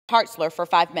Hartzler for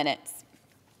 5 minutes.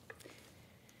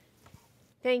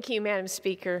 Thank you, Madam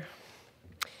Speaker.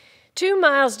 2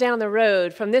 miles down the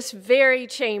road from this very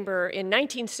chamber in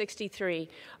 1963,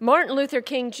 Martin Luther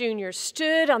King Jr.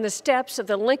 stood on the steps of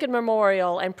the Lincoln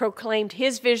Memorial and proclaimed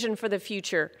his vision for the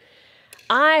future.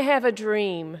 I have a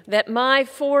dream that my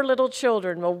 4 little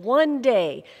children will one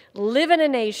day live in a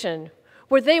nation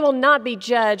where they will not be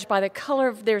judged by the color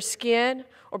of their skin,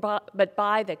 but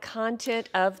by the content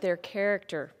of their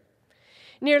character.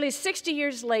 Nearly 60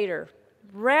 years later,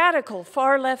 radical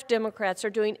far-left Democrats are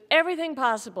doing everything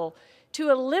possible to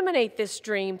eliminate this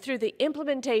dream through the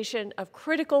implementation of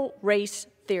critical race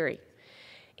theory.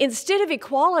 Instead of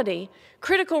equality,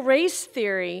 critical race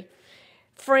theory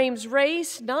frames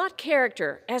race, not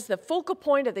character, as the focal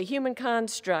point of the human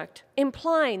construct,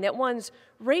 implying that one's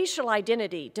racial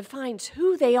identity defines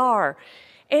who they are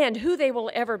and who they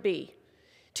will ever be.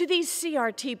 To these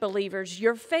CRT believers,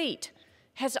 your fate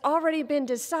has already been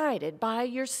decided by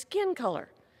your skin color.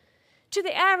 To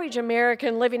the average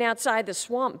American living outside the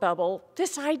swamp bubble,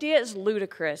 this idea is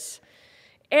ludicrous.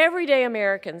 Everyday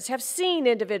Americans have seen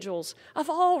individuals of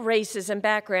all races and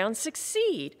backgrounds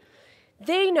succeed.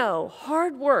 They know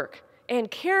hard work and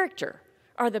character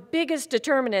are the biggest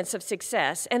determinants of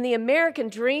success, and the American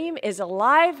dream is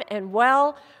alive and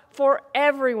well for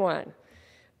everyone.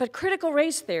 But critical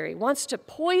race theory wants to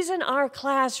poison our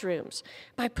classrooms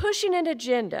by pushing an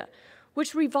agenda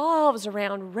which revolves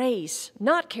around race,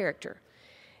 not character.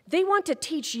 They want to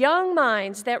teach young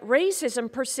minds that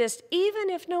racism persists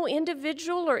even if no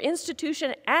individual or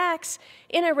institution acts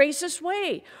in a racist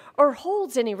way or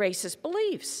holds any racist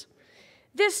beliefs.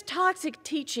 This toxic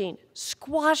teaching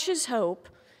squashes hope,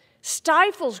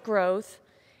 stifles growth,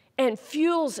 and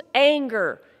fuels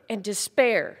anger and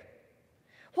despair.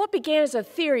 What began as a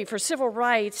theory for civil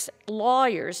rights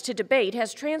lawyers to debate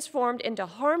has transformed into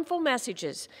harmful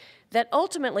messages that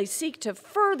ultimately seek to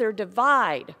further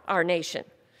divide our nation.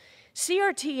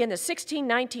 CRT and the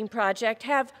 1619 Project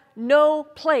have no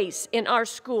place in our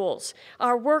schools,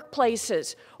 our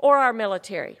workplaces, or our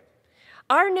military.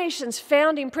 Our nation's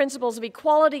founding principles of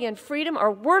equality and freedom are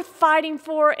worth fighting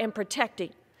for and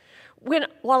protecting.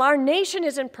 While our nation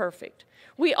isn't perfect,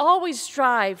 we always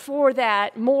strive for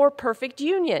that more perfect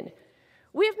union.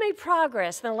 We have made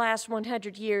progress in the last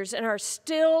 100 years and are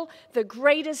still the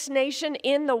greatest nation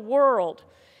in the world.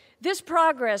 This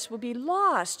progress will be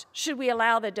lost should we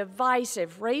allow the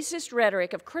divisive, racist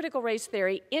rhetoric of critical race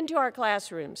theory into our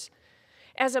classrooms.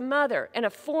 As a mother and a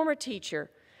former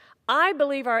teacher, I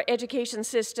believe our education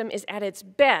system is at its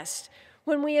best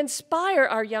when we inspire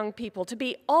our young people to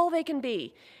be all they can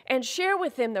be and share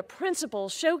with them the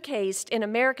principles showcased in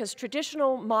America's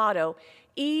traditional motto,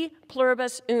 E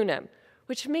pluribus unum,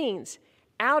 which means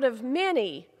out of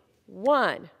many,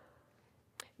 one.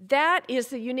 That is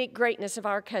the unique greatness of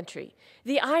our country,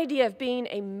 the idea of being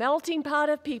a melting pot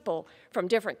of people from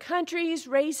different countries,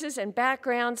 races, and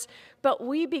backgrounds, but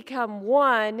we become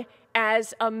one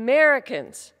as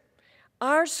Americans.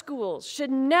 Our schools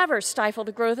should never stifle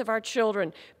the growth of our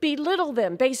children, belittle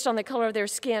them based on the color of their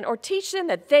skin, or teach them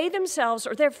that they themselves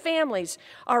or their families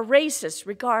are racist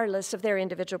regardless of their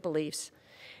individual beliefs.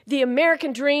 The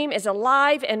American dream is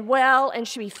alive and well and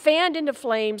should be fanned into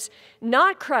flames,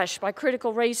 not crushed by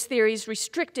critical race theory's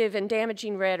restrictive and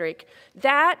damaging rhetoric.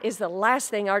 That is the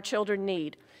last thing our children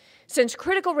need. Since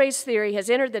critical race theory has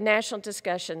entered the national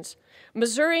discussions,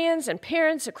 Missourians and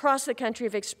parents across the country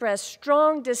have expressed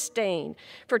strong disdain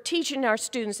for teaching our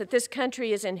students that this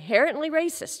country is inherently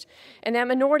racist and that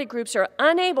minority groups are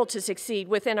unable to succeed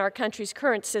within our country's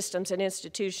current systems and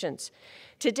institutions.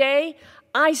 Today,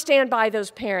 I stand by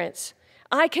those parents.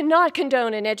 I cannot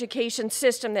condone an education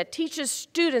system that teaches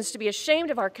students to be ashamed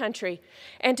of our country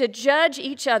and to judge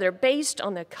each other based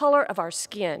on the color of our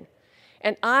skin.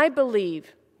 And I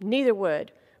believe neither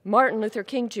would Martin Luther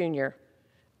King Jr.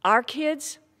 Our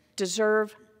kids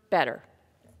deserve better.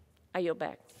 I yield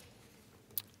back.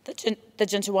 The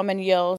gentlewoman yields.